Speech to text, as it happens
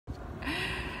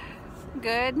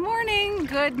Good morning.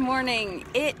 Good morning.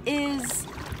 It is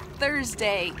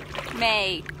Thursday,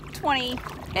 May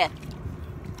 25th,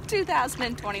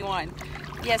 2021.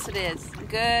 Yes, it is.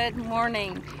 Good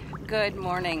morning. Good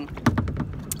morning.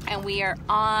 And we are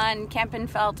on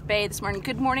Kempenfeld Bay this morning.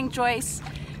 Good morning, Joyce.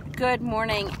 Good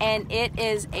morning. And it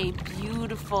is a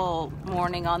beautiful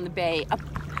morning on the bay.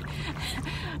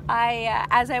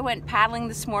 As I went paddling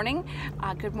this morning,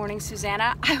 good morning,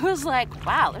 Susanna, I was like,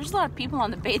 wow, there's a lot of people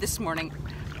on the bay this morning.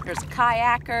 There's a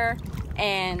kayaker,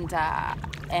 and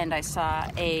I saw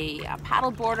a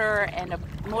paddleboarder, and a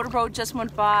motorboat just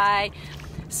went by.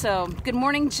 So good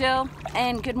morning, Jill,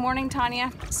 and good morning,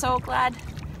 Tanya. So glad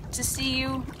to see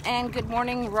you. And good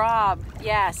morning, Rob.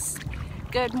 Yes.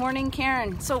 Good morning,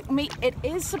 Karen. So it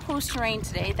is supposed to rain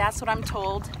today. That's what I'm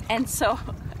told. And so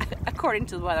according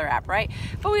to the weather app, right?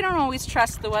 But we don't always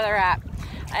trust the weather app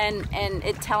and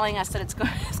it telling us that it's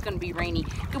going to be rainy.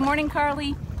 Good morning,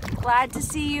 Carly. Glad to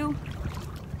see you.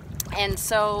 And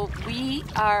so we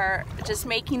are just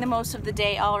making the most of the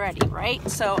day already, right?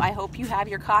 So I hope you have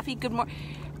your coffee. Good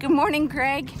morning,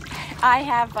 Greg. I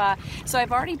have, so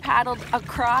I've already paddled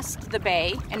across the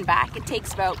bay and back. It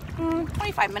takes about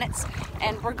 25 minutes,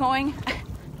 and we're going,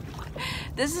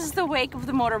 this is the wake of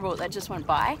the motorboat that just went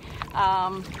by.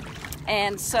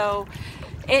 And so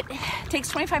it takes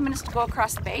 25 minutes to go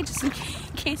across the bay, just in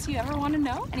case you ever want to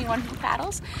know, anyone who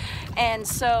paddles. And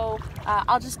so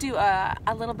I'll just do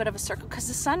a little bit of a circle, because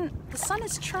the sun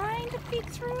is trying to peek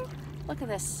through. Look at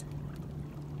this.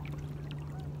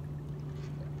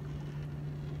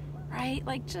 Right?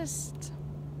 Like, just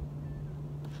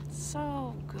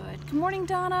so good. Good morning,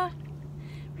 Donna.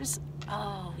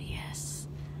 Oh, yes.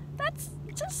 That's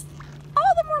just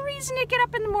all the more reason to get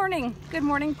up in the morning. Good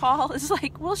morning, Paul. It's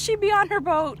like, will she be on her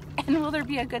boat? And will there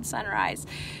be a good sunrise?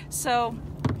 So,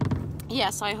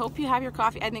 yes, I hope you have your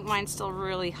coffee. I think mine's still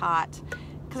really hot,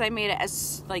 because I made it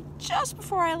as, like, just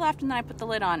before I left, and then I put the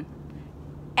lid on.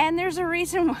 And there's a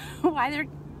reason why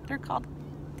they're called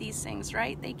these things,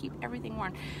 right? They keep everything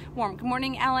warm. Good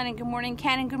morning, Ellen, and good morning,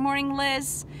 Ken, and good morning,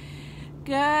 Liz.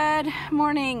 Good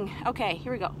morning. Okay,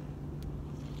 here we go.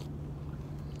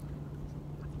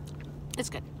 It's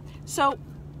good. So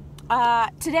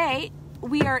today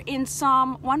we are in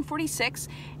Psalm 146,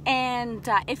 and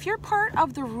if you're part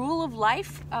of the Rule of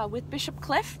Life with Bishop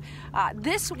Cliff,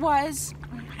 this was,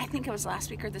 I think it was last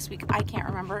week or this week, I can't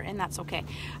remember, and that's okay.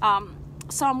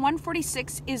 Psalm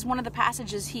 146 is one of the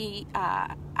passages he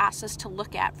asked us to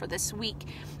look at for this week,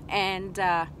 and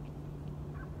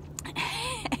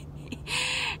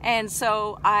and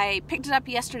so I picked it up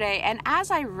yesterday, and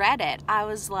as I read it, I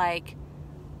was like,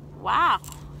 wow,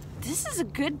 this is a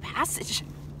good passage.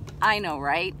 I know,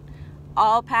 right?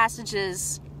 All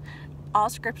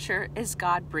scripture is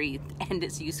God-breathed and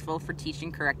is useful for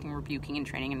teaching, correcting, rebuking, and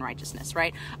training in righteousness,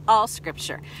 right? All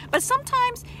scripture. But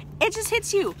sometimes it just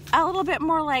hits you a little bit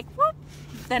more like, whoop,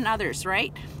 than others,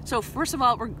 right? So first of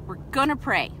all, we're going to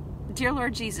pray. Dear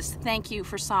Lord Jesus, thank you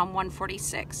for Psalm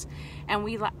 146. And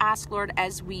we ask, Lord,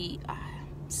 as we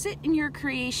sit in your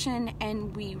creation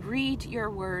and we read your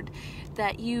word,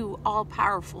 that you,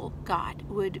 all-powerful God,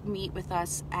 would meet with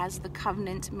us as the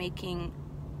covenant-making,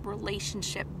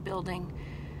 relationship-building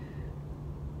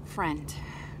friend.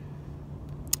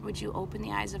 Would you open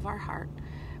the eyes of our heart?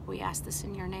 We ask this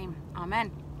in your name. Amen.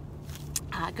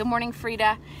 Good morning,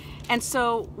 Frida. And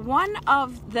so one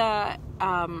of the,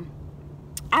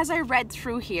 as I read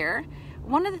through here,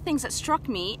 one of the things that struck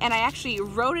me, and I actually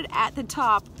wrote it at the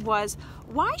top, was,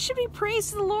 why should we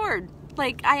praise the Lord?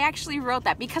 Like, I actually wrote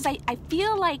that because I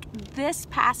feel like this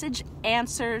passage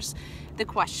answers the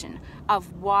question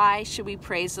of why should we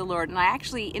praise the Lord. And I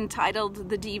actually entitled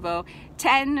the Devo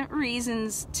 10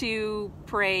 Reasons to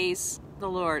Praise the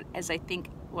Lord, as I think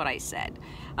what I said.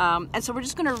 And so we're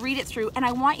just going to read it through, and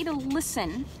I want you to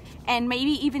listen and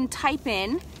maybe even type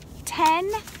in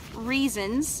 10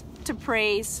 reasons to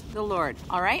praise the Lord.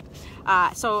 All right?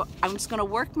 So I'm just going to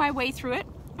work my way through it.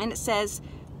 And it says,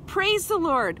 praise the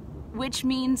Lord, which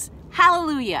means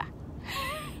hallelujah.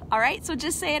 All right? So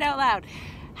just say it out loud.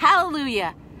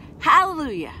 Hallelujah,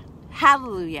 hallelujah,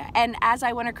 hallelujah. And as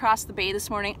I went across the bay this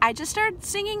morning, I just started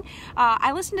singing.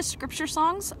 I listen to scripture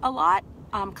songs a lot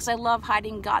because I love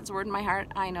hiding God's word in my heart.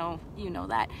 I know you know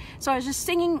that. So I was just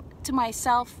singing to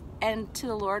myself and to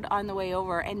the Lord on the way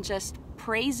over, and just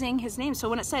praising his name. So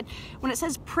when it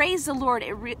says praise the Lord,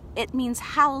 it means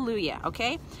hallelujah,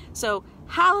 okay? So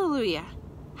hallelujah,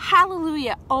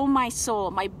 hallelujah, oh my soul,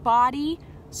 my body,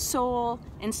 soul,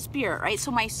 and spirit, right?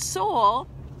 So my soul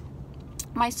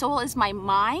is my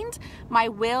mind, my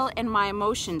will, and my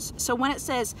emotions. So when it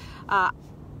says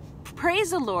praise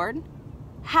the Lord,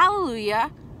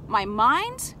 hallelujah, my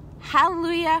mind,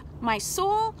 hallelujah, my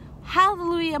soul,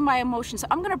 hallelujah, my emotions. So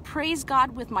I'm going to praise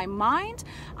God with my mind.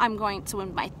 I'm going to,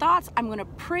 in my thoughts, I'm going to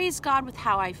praise God with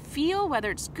how I feel, whether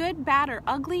it's good, bad, or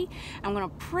ugly. I'm going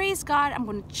to praise God. I'm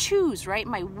going to choose, right?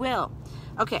 My will.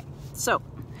 Okay, so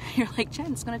you're like,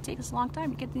 Jen, it's going to take us a long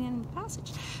time to get to the end of the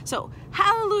passage. So,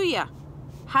 hallelujah,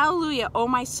 hallelujah, oh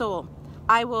my soul.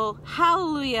 I will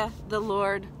hallelujah the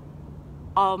Lord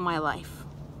all my life.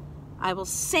 I will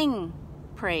sing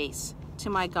praise to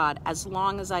my God as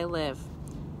long as I live.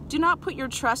 Do not put your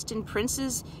trust in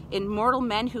princes, in mortal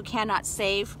men who cannot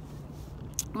save.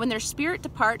 When their spirit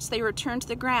departs, they return to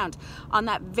the ground. On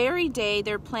that very day,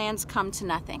 their plans come to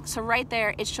nothing. So right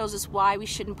there, it shows us why we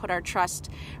shouldn't put our trust,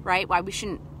 right? Why we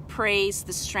shouldn't praise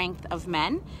the strength of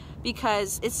men.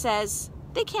 Because it says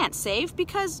they can't save,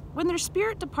 because when their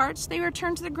spirit departs, they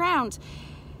return to the ground.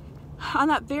 On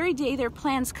that very day, their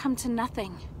plans come to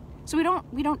nothing. So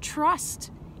we don't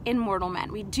trust in mortal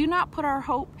men. We do not put our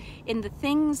hope in the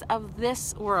things of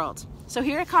this world. So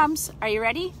here it comes. Are you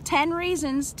ready? 10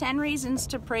 reasons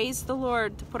to praise the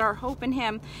Lord, to put our hope in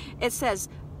him. It says,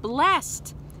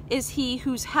 blessed is he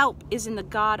whose help is in the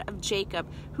God of Jacob,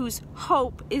 whose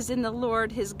hope is in the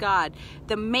Lord his God,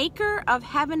 the maker of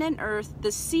heaven and earth,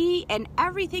 the sea and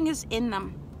everything is in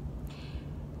them.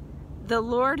 The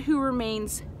Lord who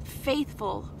remains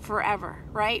faithful forever,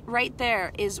 right? Right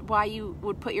there is why you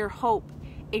would put your hope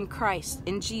in Christ,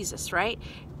 in Jesus, right?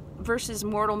 Versus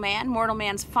mortal man. Mortal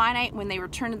man's finite. When they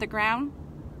return to the ground,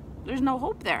 there's no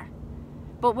hope there.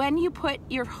 But when you put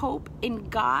your hope in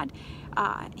God,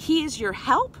 he is your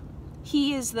help.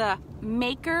 He is the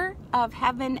maker of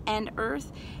heaven and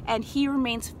earth, and he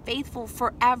remains faithful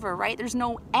forever, right? There's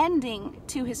no ending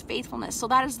to his faithfulness. So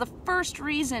that is the first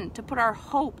reason to put our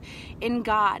hope in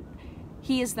God.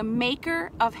 He is the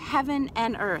maker of heaven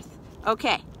and earth.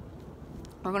 Okay.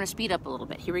 We're going to speed up a little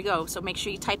bit. Here we go. So make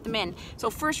sure you type them in. So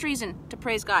first reason to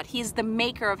praise God. He is the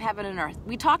maker of heaven and earth.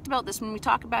 We talked about this when we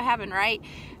talked about heaven, right?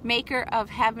 Maker of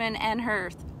heaven and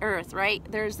earth, right?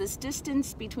 There's this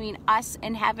distance between us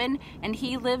and heaven, and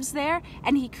he lives there,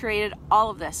 and he created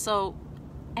all of this. So,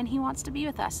 and he wants to be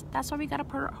with us. That's why we got to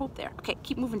put our hope there. Okay,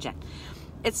 keep moving, Jen.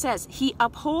 It says, he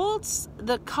upholds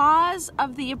the cause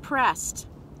of the oppressed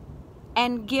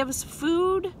and gives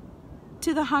food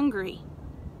to the hungry.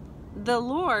 The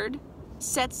Lord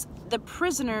sets the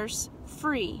prisoners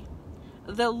free.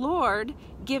 The Lord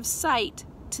gives sight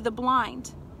to the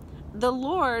blind. The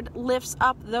Lord lifts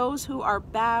up those who are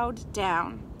bowed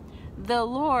down. The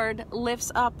Lord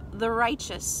lifts up the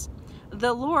righteous.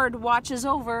 The Lord watches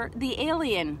over the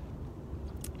alien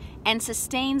and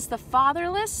sustains the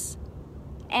fatherless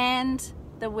and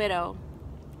the widow.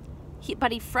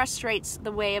 But he frustrates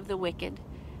the way of the wicked.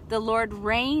 The Lord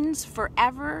reigns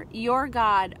forever, your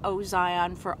God, O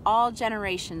Zion, for all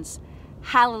generations.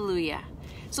 Hallelujah.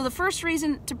 So the first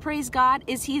reason to praise God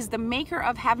is he is the maker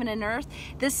of heaven and earth.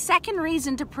 The second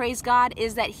reason to praise God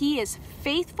is that he is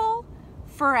faithful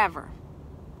forever.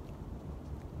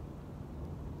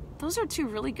 Those are two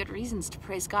really good reasons to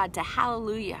praise God, to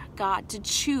hallelujah God, to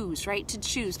choose, right? To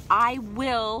choose. I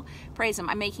will praise him.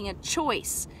 I'm making a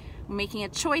choice. I'm making a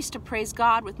choice to praise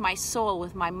God with my soul,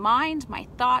 with my mind, my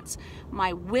thoughts,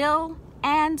 my will,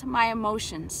 and my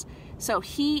emotions. So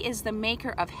he is the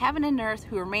maker of heaven and earth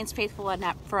who remains faithful and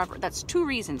forever. That's two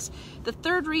reasons. The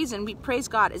third reason we praise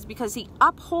God is because he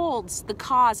upholds the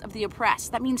cause of the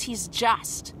oppressed. That means he's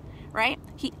just, right?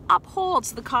 He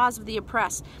upholds the cause of the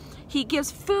oppressed. He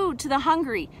gives food to the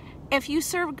hungry. If you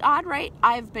serve God, right,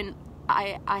 I have been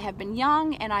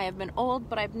young and I have been old,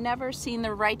 but I've never seen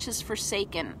the righteous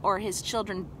forsaken or his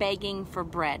children begging for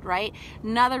bread, right?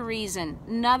 Another reason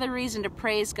to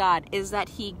praise God is that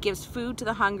he gives food to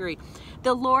the hungry.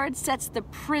 The Lord sets the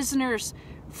prisoners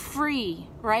free,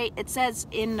 right? It says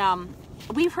in,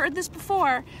 we've heard this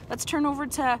before. Let's turn over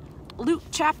to Luke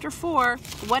chapter 4.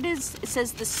 It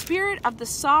says, the Spirit of the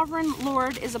sovereign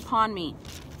Lord is upon me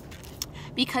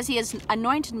because he has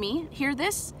anointed me. Hear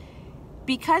this?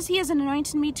 Because he has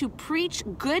anointed me to preach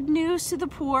good news to the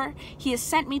poor, he has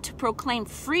sent me to proclaim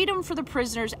freedom for the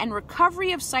prisoners and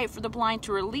recovery of sight for the blind,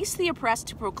 to release the oppressed,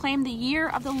 to proclaim the year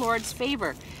of the Lord's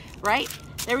favor. Right?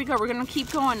 There we go. We're going to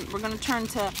keep going. We're going to turn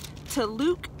to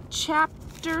Luke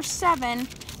chapter 7.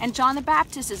 And John the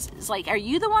Baptist is like, are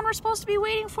you the one we're supposed to be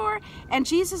waiting for? And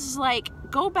Jesus is like,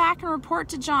 go back and report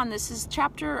to John. This is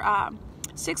chapter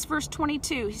 6 verse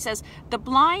 22. He says, the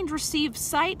blind receive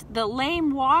sight, the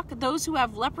lame walk, those who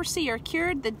have leprosy are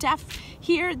cured, the deaf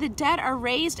hear, the dead are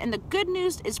raised, and the good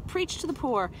news is preached to the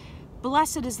poor.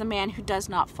 Blessed is the man who does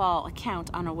not fall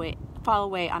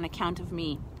away on account of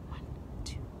me. 1,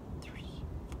 2, 3,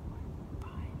 4, 5,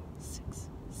 6,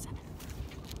 7.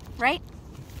 right?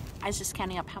 I was just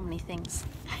counting up how many things.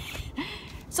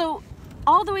 So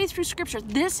all the way through Scripture,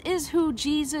 this is who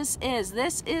Jesus is.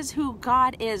 This is who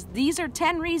God is. These are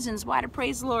 10 reasons why to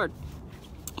praise the Lord.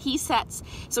 He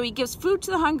gives food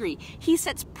to the hungry. He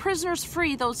sets prisoners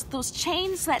free. Those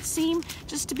chains that seem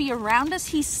just to be around us,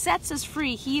 he sets us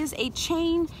free. He is a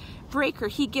chain breaker.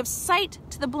 He gives sight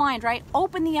to the blind, right?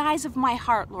 Open the eyes of my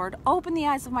heart, Lord. Open the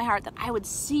eyes of my heart that I would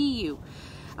see you.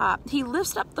 He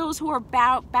lifts up those who are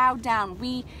bowed down.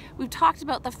 We've talked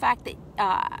about the fact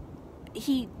that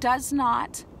he does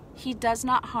not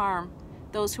harm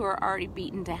those who are already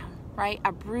beaten down, right?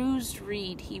 A bruised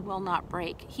reed he will not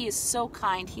break. He is so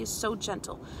kind. He is so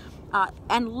gentle,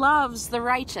 and loves the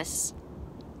righteous.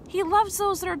 He loves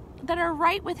those that are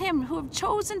right with him, who have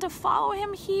chosen to follow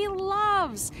him. He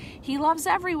loves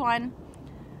everyone.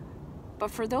 But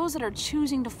for those that are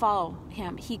choosing to follow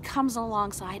him, he comes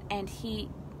alongside, and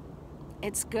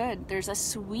it's good. There's a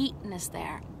sweetness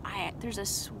there. There's a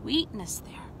sweetness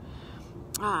there.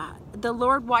 The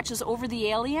Lord watches over the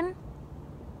alien,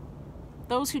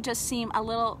 those who just seem a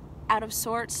little out of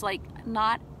sorts, like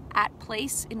not at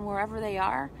place in wherever they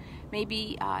are.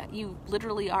 Maybe you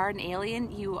literally are an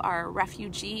alien, you are a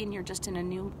refugee, and you're just in a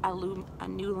new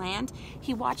land.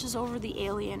 He watches over the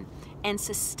alien and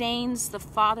sustains the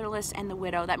fatherless and the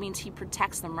widow. That means he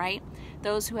protects them, right?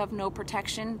 Those who have no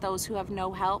protection, those who have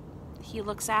no help, he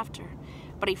looks after.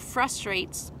 But he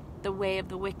frustrates the way of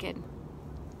the wicked.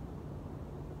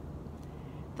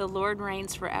 The Lord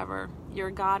reigns forever. Your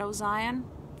God, O Zion,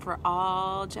 for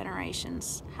all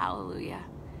generations. Hallelujah.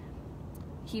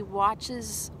 He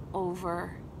watches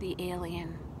over the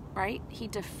alien, right? He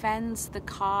defends the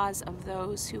cause of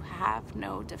those who have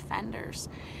no defenders.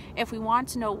 If we want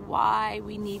to know why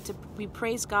we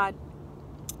praise God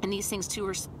in these things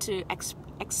to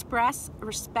express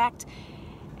respect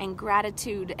and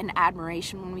gratitude and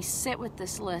admiration, when we sit with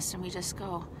this list and we just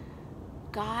go,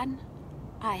 God,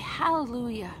 I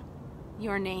hallelujah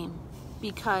your name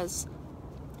because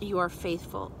you are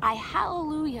faithful. I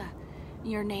hallelujah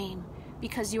your name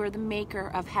because you are the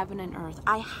maker of heaven and earth.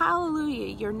 I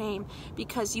hallelujah your name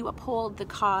because you uphold the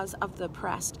cause of the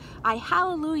oppressed. I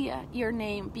hallelujah your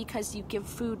name because you give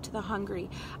food to the hungry.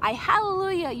 I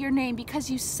hallelujah your name because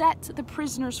you set the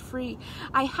prisoners free.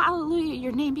 I hallelujah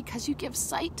your name because you give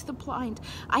sight to the blind.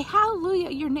 I hallelujah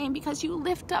your name because you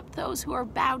lift up those who are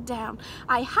bowed down.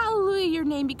 I hallelujah your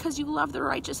name because you love the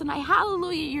righteous. And I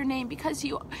hallelujah your name because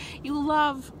you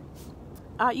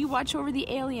watch over the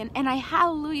alien, and I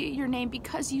hallelujah your name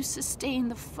because you sustain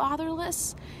the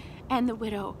fatherless and the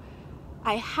widow.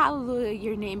 I hallelujah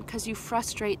your name because you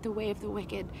frustrate the way of the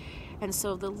wicked. And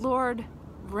so the Lord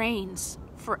reigns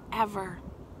forever.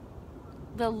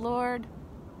 The Lord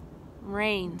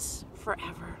reigns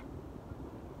forever.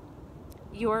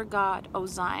 Your God, O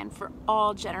Zion, for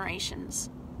all generations.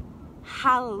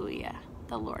 Hallelujah,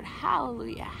 the Lord.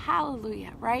 Hallelujah,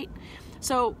 hallelujah, right?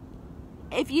 So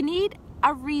if you need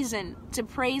a reason to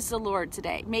praise the Lord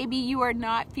today, maybe you are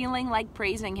not feeling like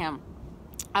praising him,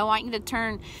 I want you to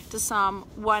turn to Psalm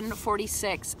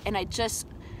 146, and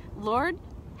Lord,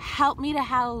 help me to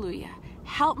hallelujah.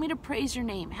 Help me to praise your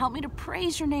name. Help me to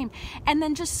praise your name. And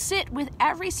then just sit with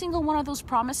every single one of those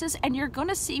promises, and you're going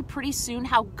to see pretty soon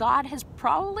how God has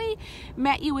probably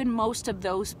met you in most of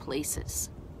those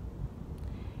places.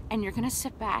 And you're going to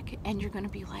sit back and you're going to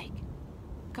be like,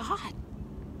 God,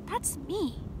 that's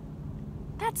me.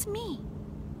 That's me.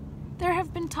 There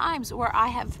have been times where I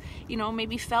have,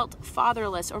 maybe felt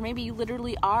fatherless, or maybe you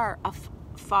literally are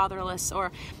fatherless,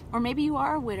 or maybe you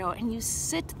are a widow, and you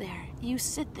sit there.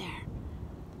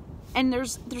 And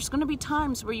there's going to be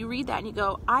times where you read that and you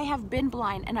go, I have been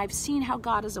blind and I've seen how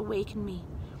God has awakened me.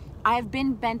 I have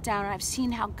been bent down and I've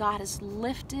seen how God has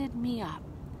lifted me up.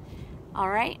 All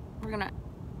right? We're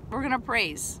going to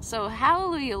praise. So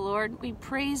hallelujah, Lord. We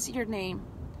praise your name.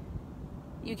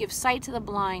 You give sight to the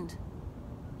blind.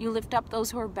 You lift up those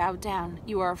who are bowed down.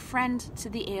 You are a friend to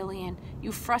the alien.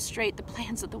 You frustrate the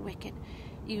plans of the wicked.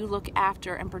 You look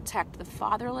after and protect the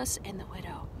fatherless and the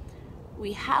widow.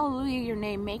 We hallelujah your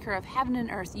name, maker of heaven and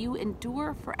earth. You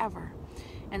endure forever.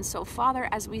 And so, Father,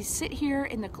 as we sit here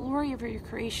in the glory of your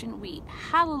creation, we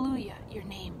hallelujah your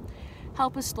name.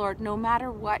 Help us, Lord, no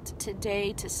matter what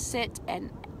today, to sit,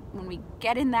 and when we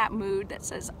get in that mood that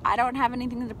says, I don't have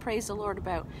anything to praise the Lord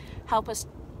about, help us,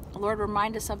 Lord,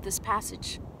 remind us of this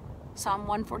passage. Psalm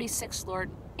 146, Lord,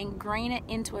 ingrain it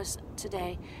into us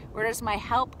today. Where does my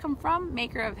help come from?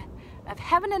 Maker of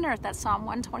heaven and earth. That's Psalm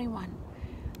 121.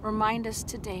 Remind us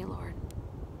today, Lord,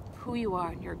 who you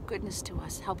are and your goodness to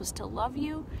us. Help us to love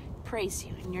you, praise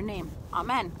you in your name.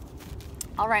 Amen.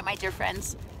 All right, my dear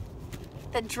friends.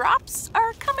 The drops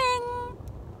are coming.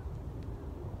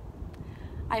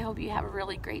 I hope you have a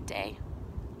really great day.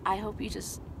 I hope you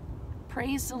just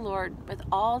praise the Lord with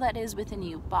all that is within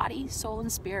you, body, soul,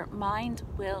 and spirit, mind,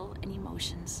 will, and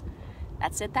emotions.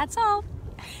 That's it. That's all.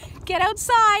 Get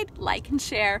outside, like and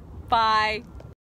share. Bye.